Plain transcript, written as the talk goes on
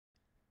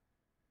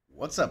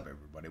What's up,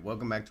 everybody?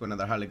 Welcome back to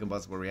another highly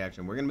combustible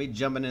reaction. We're gonna be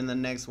jumping in the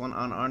next one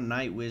on our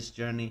NIGHTWISH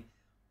journey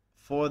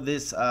for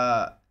this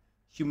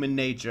Human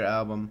Nature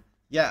album.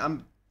 Yeah,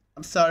 I'm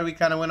sorry we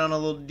kind of went on a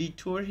little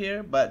detour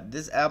here, but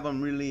this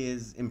album really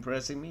is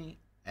impressing me,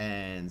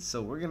 and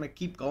so we're gonna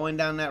keep going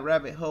down that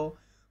rabbit hole.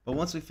 But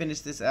once we finish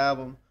this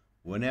album,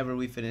 whenever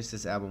we finish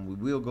this album, we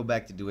will go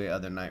back to doing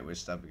other NIGHTWISH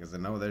stuff, because I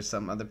know there's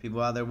some other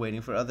people out there waiting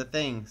for other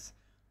things.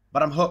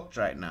 But I'm hooked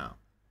right now,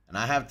 and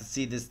I have to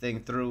see this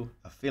thing through.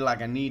 I feel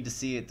like I need to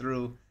see it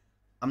through.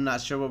 I'm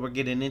not sure what we're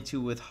getting into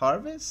with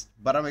Harvest,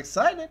 but I'm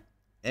excited.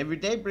 Every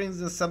day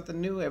brings us something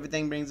new.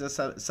 Everything brings us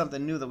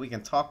something new that we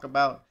can talk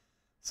about.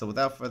 So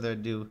without further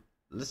ado,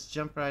 let's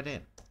jump right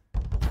in.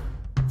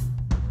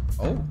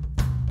 Oh,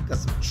 we got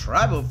some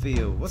tribal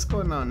feel. What's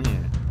going on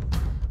here?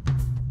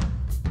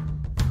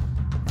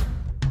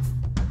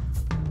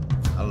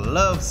 I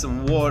love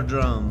some war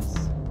drums.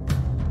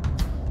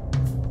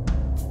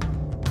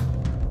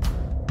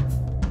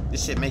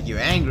 This shit make you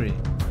angry.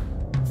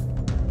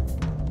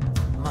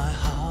 My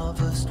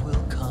harvest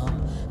will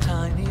come,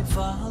 tiny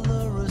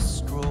valorous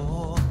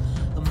straw,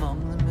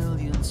 among the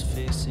millions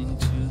facing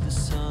to the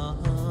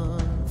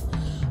sun.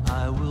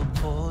 I will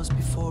pause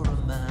before a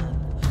man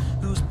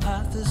whose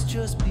path has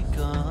just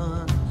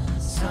begun.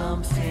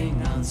 Something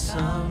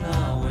unsung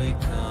now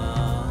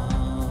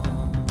comes.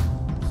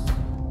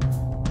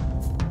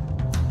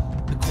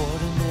 The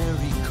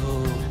quaternary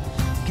code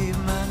gave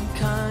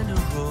mankind a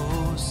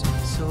rose,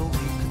 so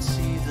we could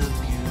see the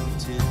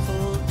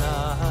beautiful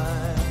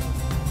life.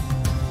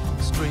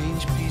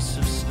 Strange piece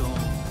of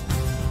stone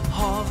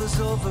hovers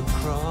over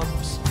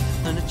crops,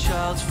 and a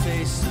child's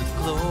face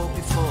aglow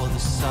before the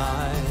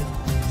sight.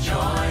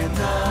 Join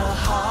the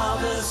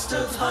harvest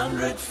of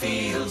 100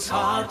 fields,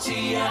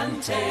 hearty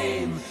and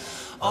tame,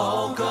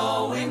 all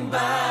going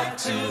back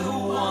to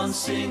one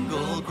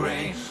single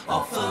grain.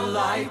 Offer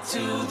light to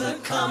the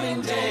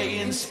coming day,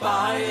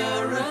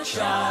 inspire a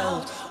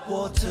child.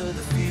 Water the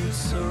fields,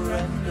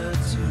 surrender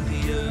to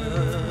the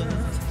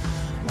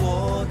earth.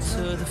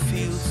 Water the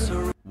fields,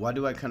 surrender. Why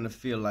do I kind of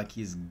feel like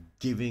he's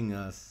giving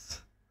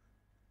us,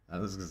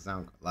 this is gonna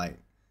sound like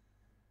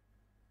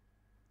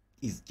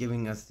he's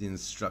giving us the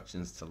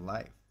instructions to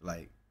life,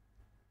 like,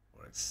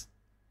 or it's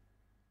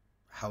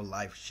how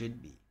life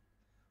should be.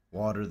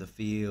 Water the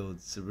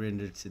fields,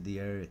 surrender to the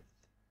earth,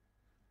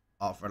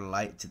 offer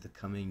light to the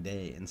coming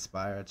day,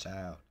 inspire a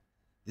child.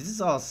 This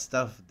is all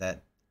stuff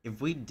that,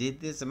 if we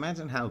did this,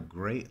 imagine how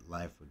great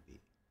life would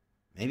be.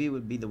 Maybe it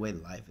would be the way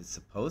life is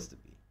supposed to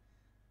be.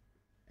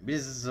 Maybe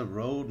this is a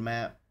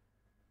roadmap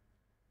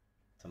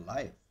to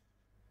life.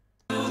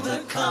 To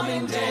the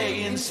coming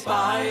day,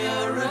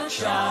 inspire a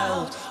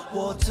child.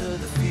 Water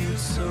the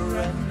fields,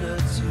 surrender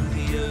to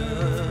the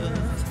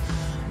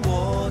earth.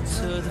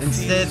 Water the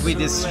Instead, fields, we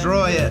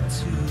destroy it.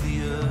 to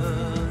the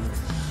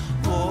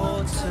earth.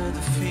 Water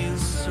the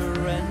fields,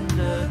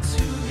 surrender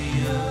to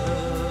the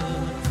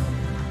earth.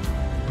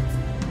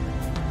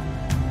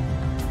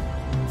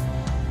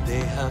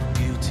 They have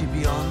beauty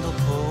beyond the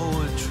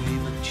poetry,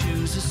 but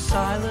choose a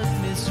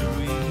silent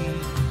misery.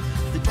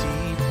 The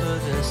deeper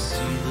the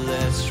sea, the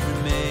less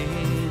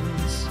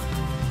remains.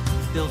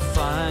 They'll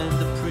find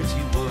the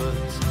pretty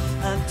words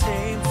and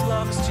tame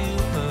flocks to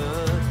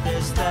herd.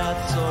 There's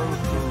that sort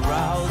of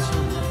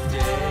arousal of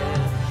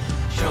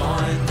death.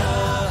 Join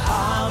the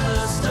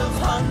harvest of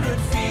 100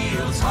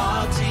 fields,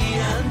 hearty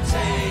and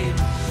tame,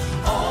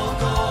 all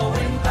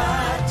going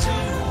back to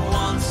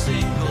one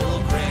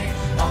single grain.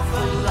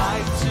 Offer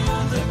light to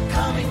the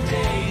coming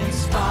day,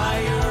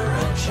 inspire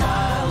a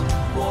child.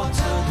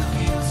 Water the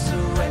fields,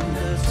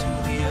 surrender to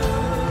the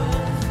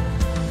earth.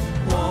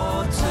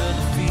 Water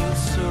the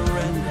fields,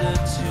 surrender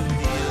to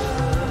the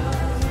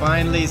earth.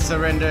 Finally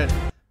surrendered.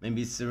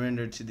 Maybe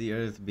surrender to the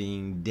earth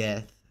being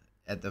death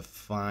at the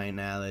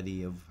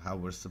finality of how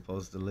we're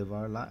supposed to live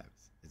our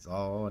lives. It's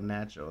all a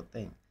natural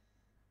thing.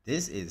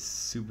 This is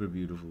super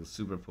beautiful,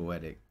 super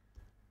poetic.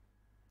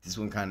 This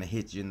one kind of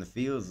hits you in the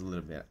feels a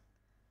little bit.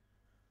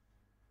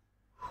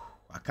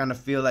 I kind of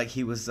feel like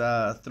he was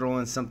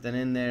throwing something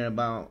in there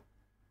about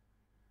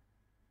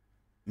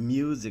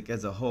music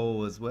as a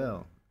whole as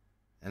well,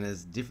 and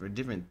as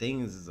different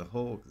things as a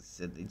whole.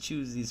 Cause they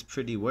choose these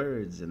pretty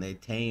words and they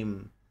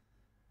tame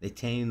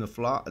the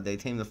flock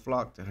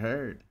to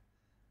herd,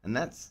 and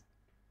that's,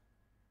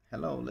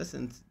 hello,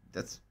 listen,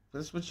 that's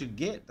what you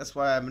get. That's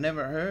why I've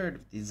never heard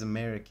of these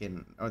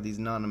American or these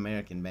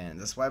non-American bands.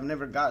 That's why I've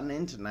never gotten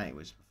into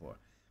NIGHTWISH before,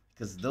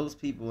 because those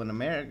people in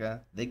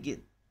America, they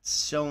get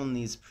shown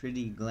these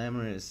pretty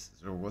glamorous,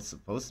 or what's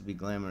supposed to be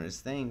glamorous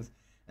things,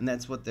 and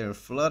that's what they're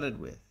flooded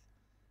with,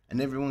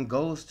 and everyone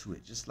goes to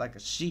it just like a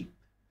sheep.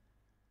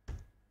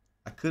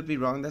 I could be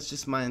wrong. That's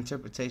just my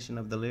interpretation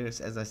of the lyrics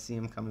as I see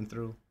them coming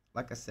through.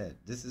 Like I said,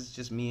 this is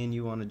just me and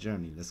you on a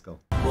journey. Let's go.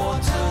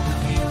 Water the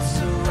fields,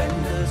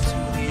 surrender to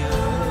the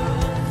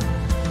earth.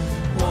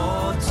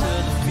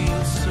 Water the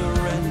fields,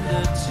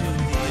 surrender to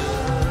the earth.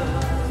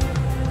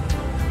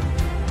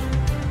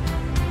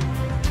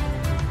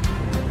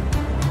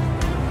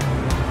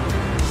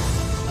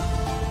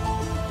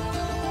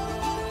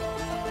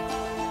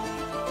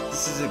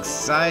 this is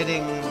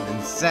exciting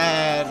and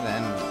sad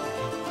and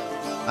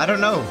I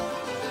don't know.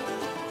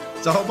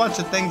 It's a whole bunch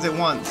of things at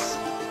once.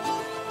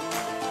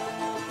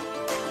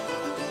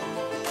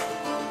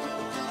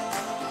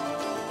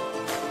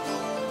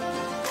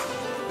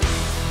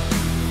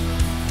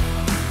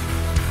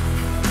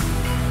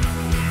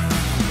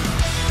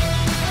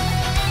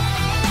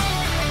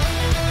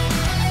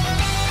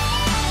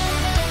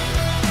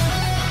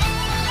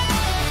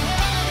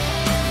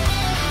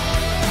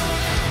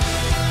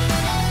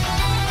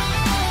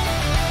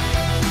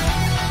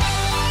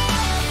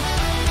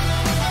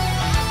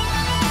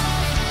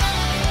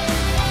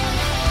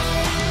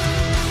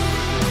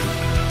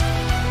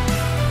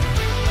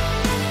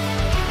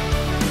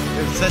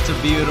 Such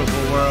a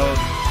beautiful world.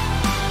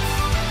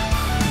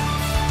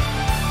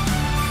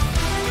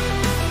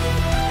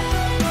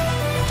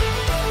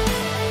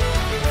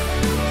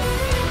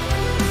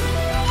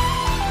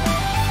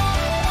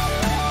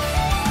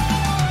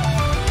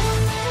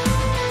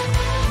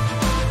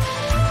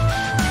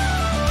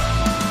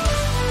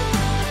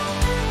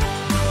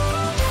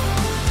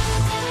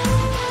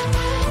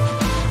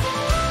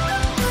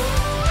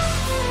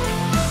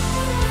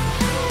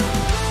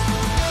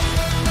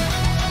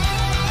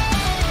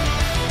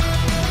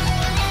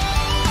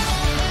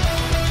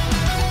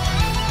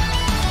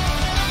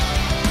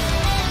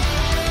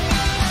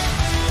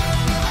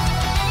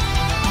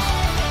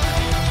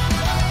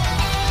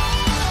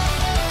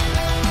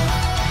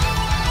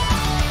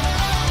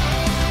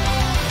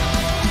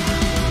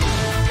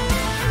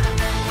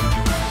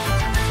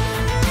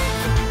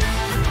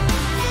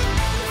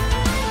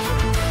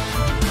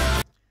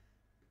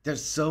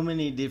 There's so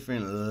many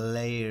different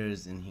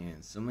layers in here,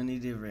 and so many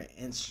different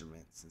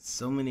instruments, and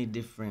so many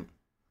different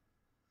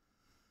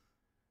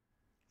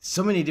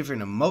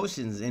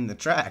emotions in the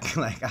track.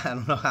 Like, I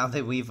don't know how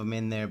they weave them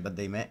in there, but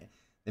they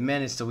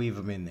manage to weave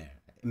them in there.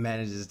 It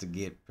manages to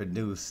get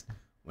produced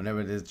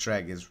whenever this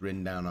track is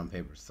written down on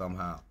paper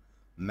somehow.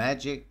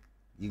 Magic,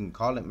 you can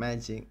call it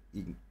magic,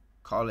 you can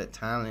call it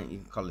talent, you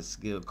can call it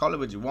skill, call it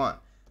what you want,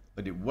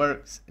 but it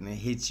works and it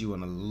hits you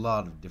on a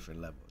lot of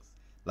different levels.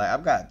 Like,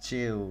 I've got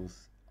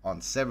chills on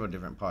several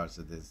different parts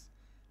of this,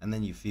 and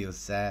then you feel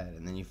sad,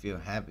 and then you feel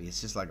happy. It's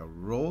just like a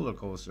roller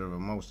coaster of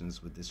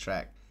emotions with this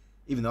track,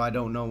 even though I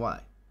don't know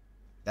why.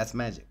 That's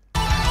magic.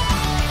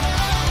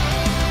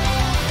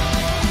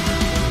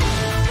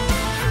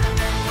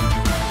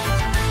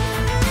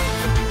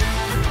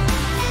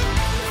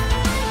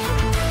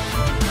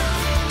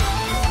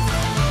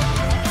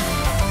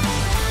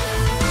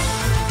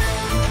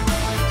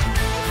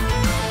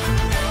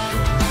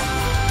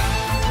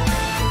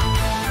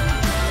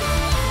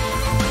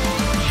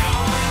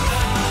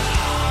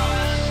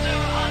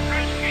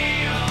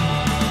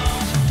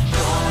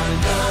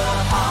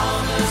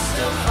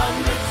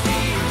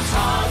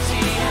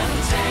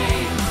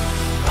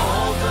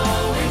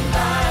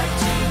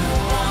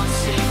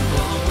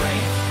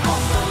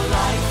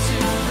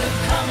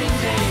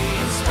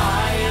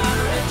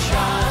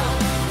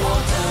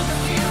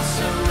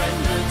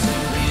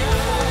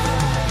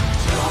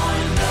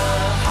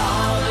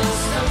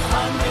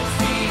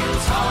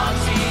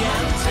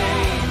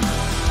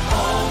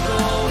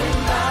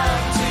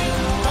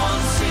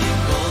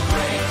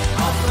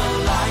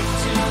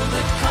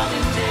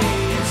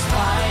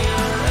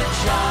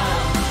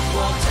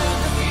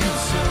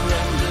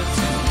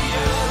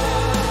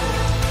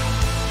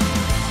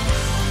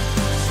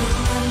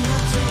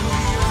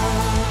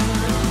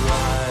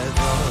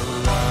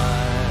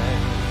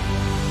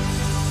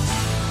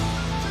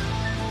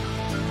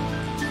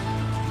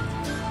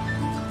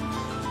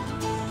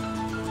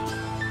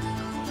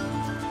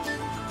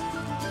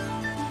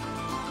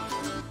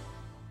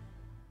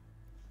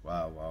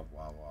 Wow.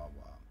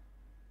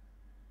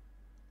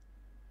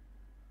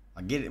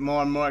 I get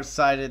more and more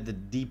excited the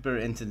deeper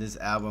into this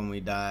album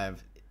we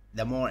dive,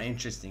 the more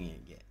interesting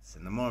it gets,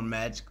 and the more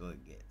magical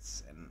it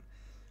gets. And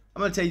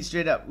I'm gonna tell you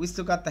straight up, we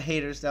still got the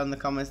haters down in the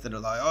comments that are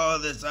like, oh,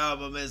 this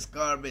album is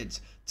garbage.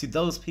 To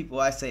those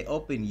people, I say,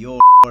 open your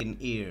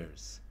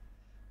ears.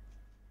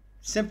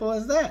 Simple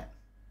as that.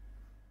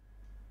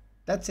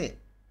 That's it.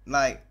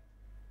 Like,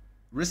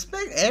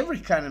 respect every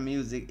kind of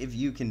music. If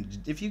you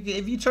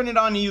turn it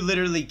on and you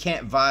literally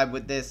can't vibe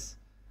with this,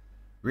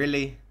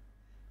 really,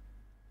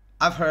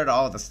 I've heard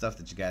all the stuff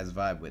that you guys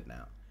vibe with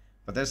now.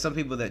 But there's some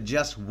people that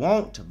just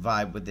won't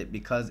vibe with it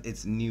because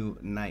it's new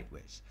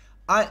Nightwish.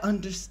 I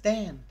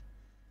understand.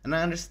 And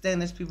I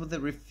understand there's people that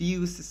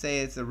refuse to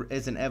say it's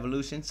an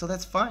evolution, so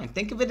that's fine.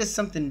 Think of it as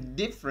something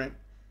different,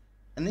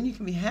 and then you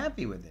can be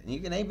happy with it. And you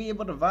can be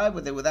able to vibe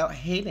with it without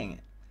hating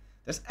it.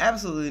 There's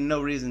absolutely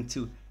no reason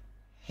to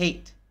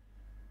hate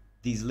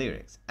these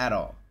lyrics at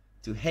all,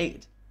 to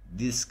hate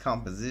this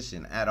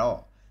composition at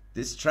all.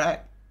 This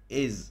track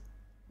is,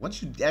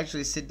 once you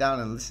actually sit down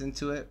and listen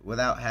to it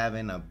without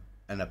having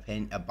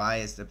a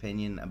biased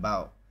opinion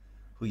about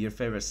who your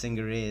favorite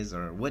singer is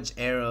or which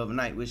era of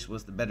Nightwish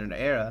was the better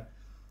era,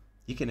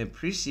 you can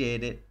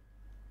appreciate it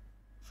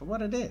for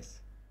what it is.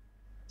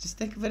 Just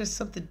think of it as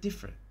something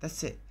different.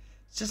 That's it.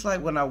 It's just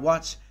like when I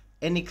watch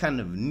any kind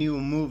of new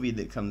movie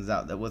that comes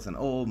out that was an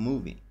old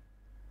movie.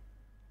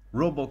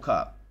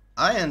 RoboCop.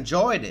 I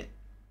enjoyed it.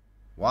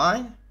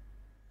 Why?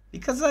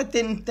 Because I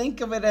didn't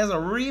think of it as a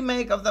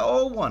remake of the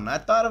old one. I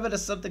thought of it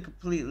as something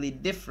completely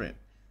different.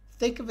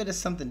 Think of it as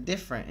something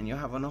different and you'll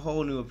have a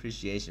whole new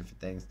appreciation for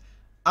things.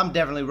 I'm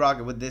definitely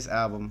rocking with this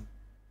album.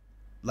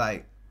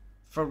 Like,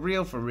 for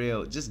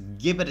real. Just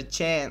give it a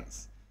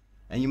chance.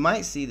 And you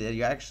might see that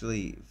you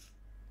actually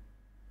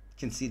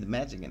can see the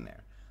magic in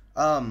there.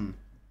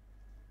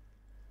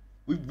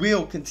 We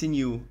will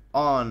continue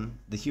on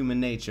the Human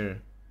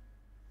Nature,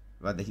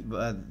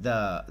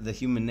 the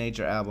Human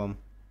Nature album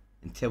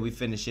until we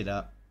finish it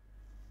up.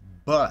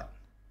 But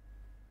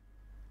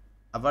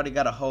I've already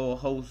got a whole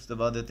host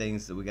of other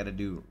things that we got to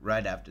do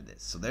right after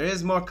this. So there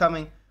is more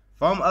coming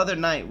from other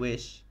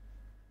Nightwish.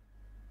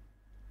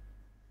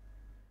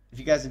 If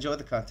you guys enjoyed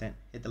the content,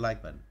 hit the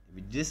like button. If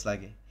you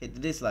dislike it, hit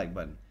the dislike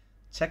button.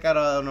 Check out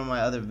all of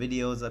my other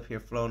videos up here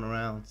floating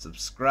around.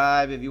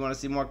 Subscribe if you want to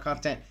see more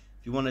content.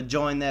 If you want to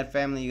join that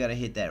family, you got to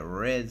hit that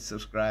red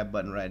subscribe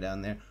button right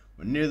down there.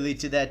 We're nearly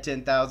to that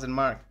 10,000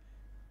 mark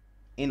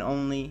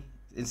in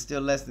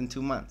still less than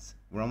 2 months.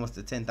 We're almost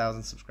to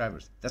 10,000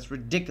 subscribers. That's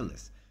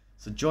ridiculous.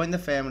 So join the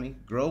family,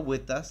 grow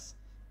with us,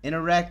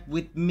 interact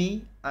with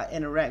me. I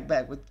interact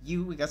back with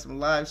you. We got some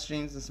live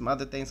streams and some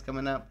other things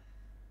coming up.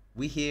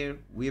 We here.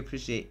 We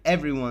appreciate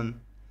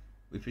everyone.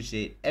 We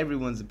appreciate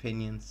everyone's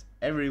opinions,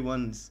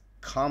 everyone's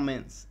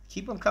comments.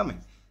 Keep them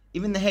coming.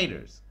 Even the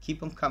haters,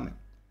 keep them coming.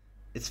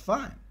 It's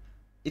fine.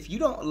 If you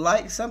don't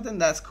like something,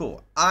 that's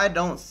cool. I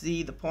don't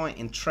see the point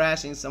in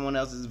trashing someone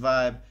else's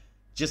vibe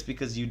just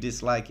because you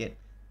dislike it.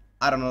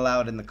 I don't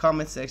allow it in the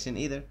comment section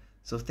either.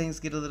 So if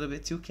things get a little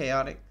bit too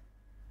chaotic,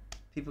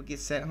 people get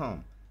sent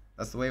home.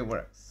 That's the way it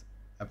works.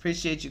 I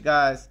appreciate you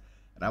guys,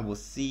 and I will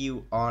see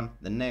you on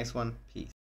the next one. Peace.